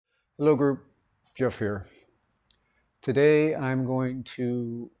Hello group, Jeff here. Today I'm going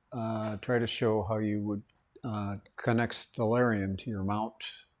to try to show how you would connect Stellarium to your mount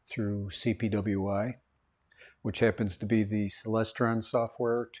through CPWI, which happens to be the Celestron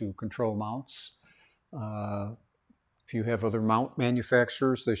software to control mounts. If you have other mount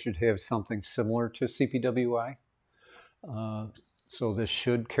manufacturers, they should have something similar to CPWI. So this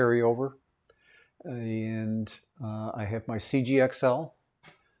should carry over. And I have my CGXL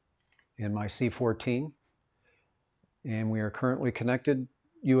and my C14, and we are currently connected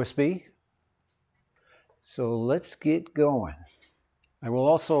USB. So let's get going. I will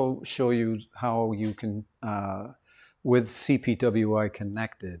also show you how you can, with CPWI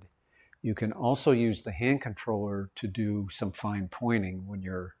connected, you can also use the hand controller to do some fine pointing when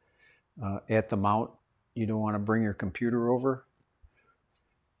you're at the mount. You don't want to bring your computer over.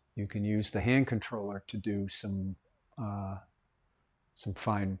 You can use the hand controller to do some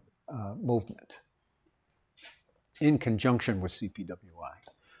fine movement in conjunction with CPWI.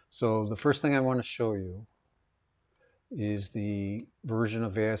 So the first thing I want to show you is the version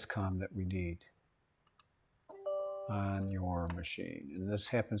of ASCOM that we need on your machine. And this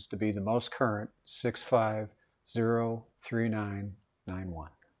happens to be the most current 6503991.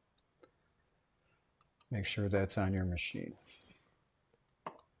 Make sure that's on your machine.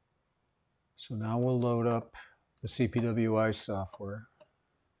 So now we'll load up the CPWI software.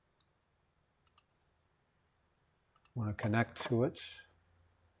 I want to connect to it.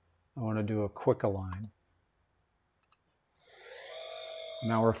 I want to do a quick align.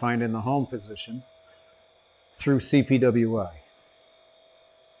 Now we're finding the home position through CPWI.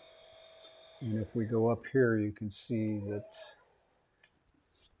 And if we go up here, you can see that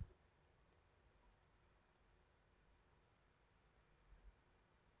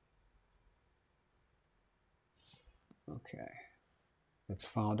okay, it's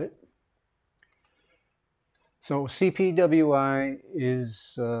found it. So CPWI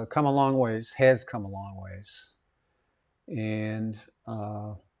is come a long ways, has come a long ways. And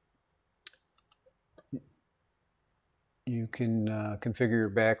you can configure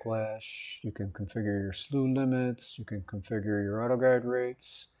your backlash, you can configure your slew limits, you can configure your auto guide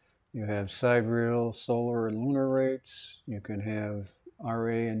rates, you have sidereal, solar, and lunar rates, you can have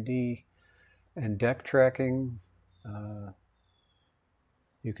RA and D and deck tracking.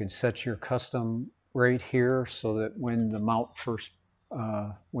 You can set your custom rate here so that when the mount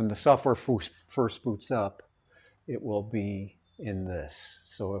when the software first boots up, it will be in this.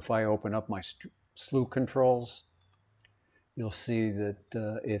 So if I open up my slew controls, you'll see that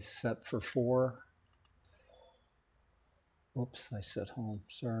it's set for 4. Oops, I set home,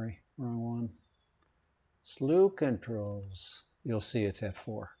 sorry, wrong one. Slew controls, you'll see it's at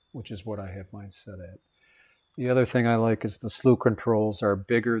 4, which is what I have mine set at. The other thing I like is the slew controls are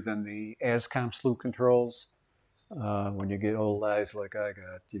bigger than the ASCOM slew controls. When you get old eyes like I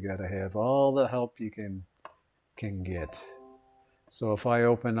got, you got to have all the help you can get. So if I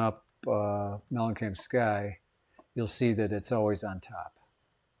open up Mellencamp Sky, you'll see that it's always on top.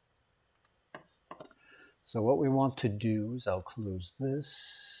 So what we want to do is I'll close this.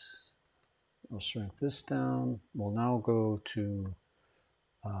 I'll shrink this down. We'll now go to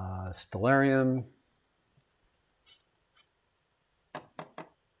Stellarium.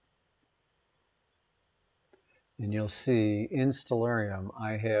 And you'll see in Stellarium,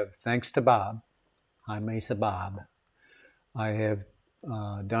 I have, thanks to Bob, hi Mesa Bob, I have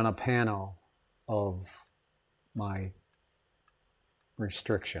done a panel of my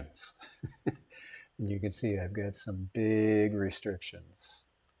restrictions. And you can see I've got some big restrictions.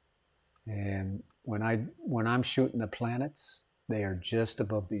 And when I'm shooting the planets, they are just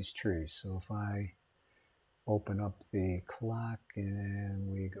above these trees. So if I open up the clock and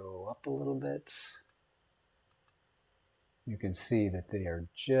we go up a little bit, you can see that they are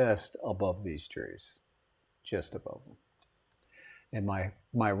just above these trees, just above them. And my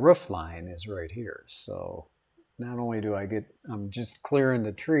roof line is right here. So not only do I'm just clearing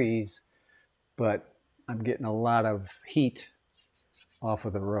the trees, but I'm getting a lot of heat off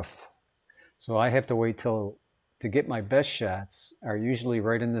of the roof. So I have to wait to get my best shots are usually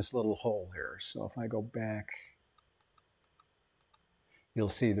right in this little hole here. So if I go back, you'll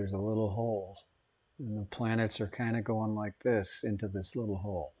see there's a little hole. And the planets are kind of going like this into this little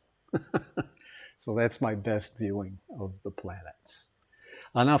hole. So that's my best viewing of the planets.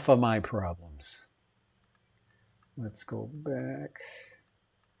 Enough of my problems. Let's go back.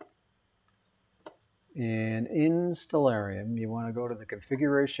 And in Stellarium, you want to go to the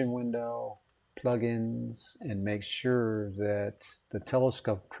configuration window, plugins, and make sure that the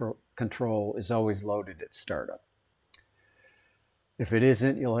telescope control is always loaded at startup. If it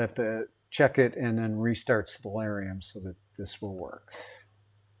isn't, you'll have to check it and then restart Stellarium so that this will work.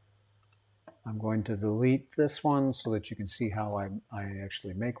 I'm going to delete this one so that you can see how I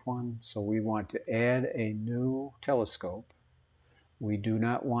actually make one. So we want to add a new telescope. We do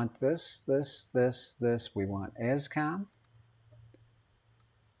not want this. We want ASCOM.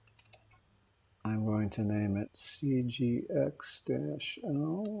 I'm going to name it CGX-L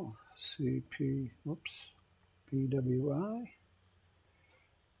CPWI.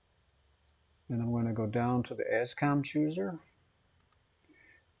 And I'm going to go down to the ASCOM chooser.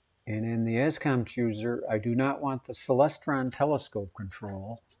 And in the ASCOM chooser, I do not want the Celestron telescope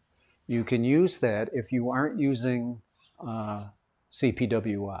control. You can use that if you aren't using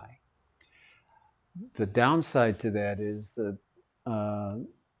CPWI. The downside to that is that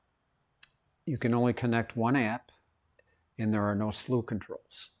you can only connect one app, and there are no Slew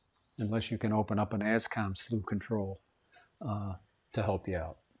controls, unless you can open up an ASCOM Slew control to help you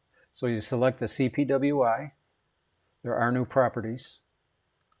out. So you select the CPWI. There are new properties.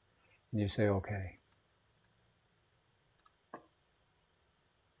 And you say OK.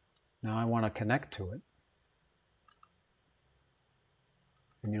 Now I want to connect to it.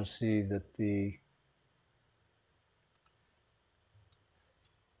 And you'll see that the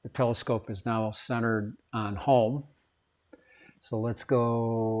telescope is now centered on home. So let's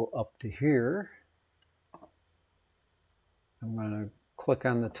go up to here. I'm going to click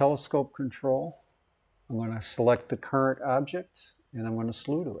on the telescope control. I'm going to select the current object, and I'm going to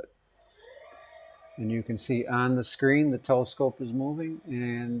slew to it. And you can see on the screen the telescope is moving,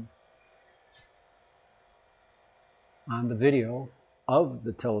 and on the video of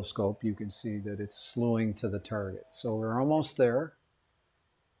the telescope you can see that it's slewing to the target. So we're almost there,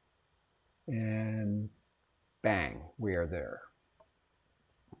 and bang, we are there.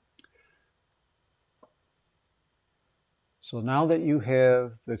 So now that you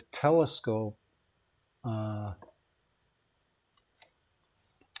have the telescope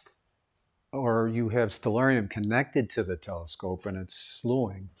or you have Stellarium connected to the telescope and it's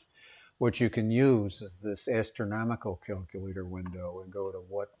slewing, what you can use is this astronomical calculator window and go to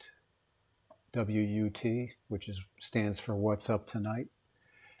what WUT, which stands for What's Up Tonight.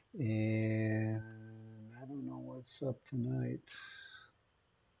 And I don't know what's up tonight.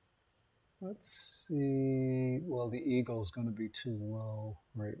 Let's see. Well, the Eagle's going to be too low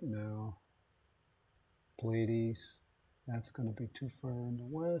right now. Pleiades, that's going to be too far in the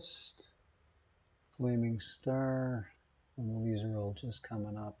west. Flaming Star, and these are all just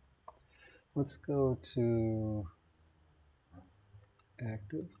coming up. Let's go to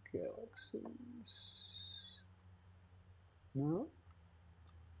active galaxies. No?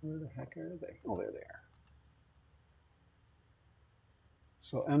 Where the heck are they? Oh, there they are.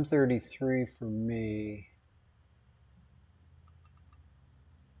 So M33 for me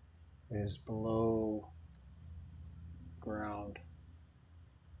is below ground.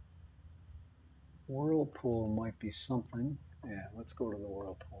 Whirlpool might be something. Yeah, let's go to the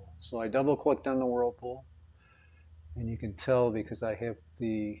whirlpool. So I double clicked on the whirlpool, and you can tell because I have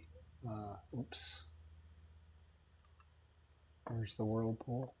the, oops, there's the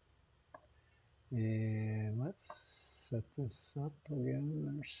whirlpool. And let's set this up again.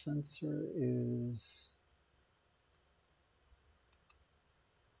 Our sensor is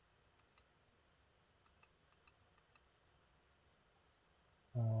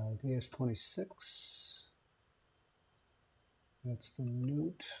DS26. That's the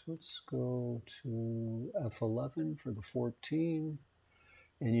newt. Let's go to F11 for the 14.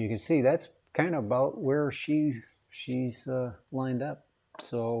 And you can see that's kind of about where she's lined up.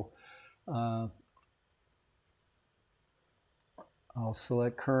 So I'll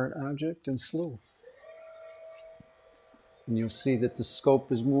select current object and slew. And you'll see that the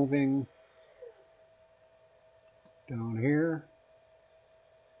scope is moving down here.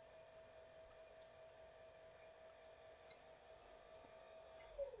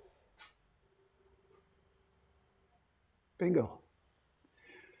 Bingo.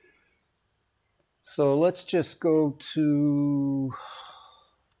 So let's just go to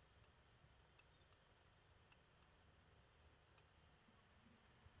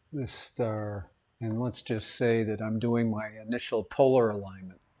this star, and let's just say that I'm doing my initial polar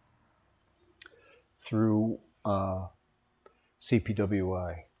alignment through CPWI.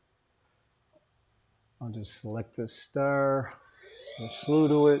 I'll just select this star, I'll slew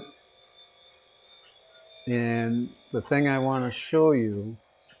to it, and the thing I want to show you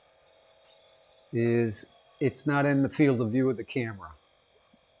is it's not in the field of view of the camera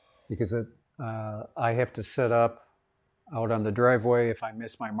because I have to set up out on the driveway. If I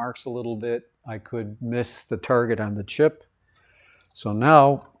miss my marks a little bit, I could miss the target on the chip. So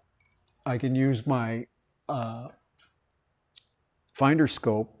now I can use my finder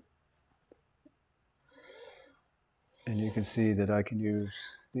scope, and you can see that I can use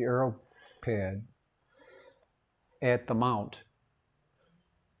the arrow pad at the mount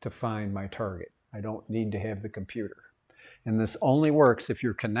to find my target. I don't need to have the computer. And this only works if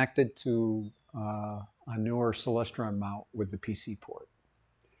you're connected to a newer Celestron mount with the PC port.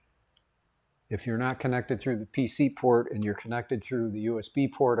 If you're not connected through the PC port and you're connected through the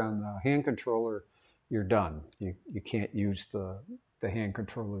USB port on the hand controller, you're done. You can't use the hand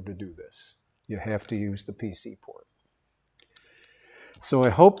controller to do this. You have to use the PC port. So I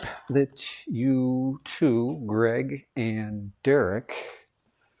hope that you two, Greg and Derek,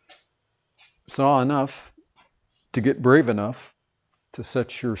 saw enough to get brave enough to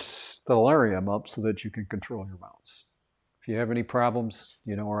set your Stellarium up so that you can control your mounts. If you have any problems,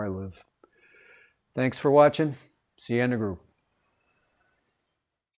 you know where I live. Thanks for watching. See you in the group.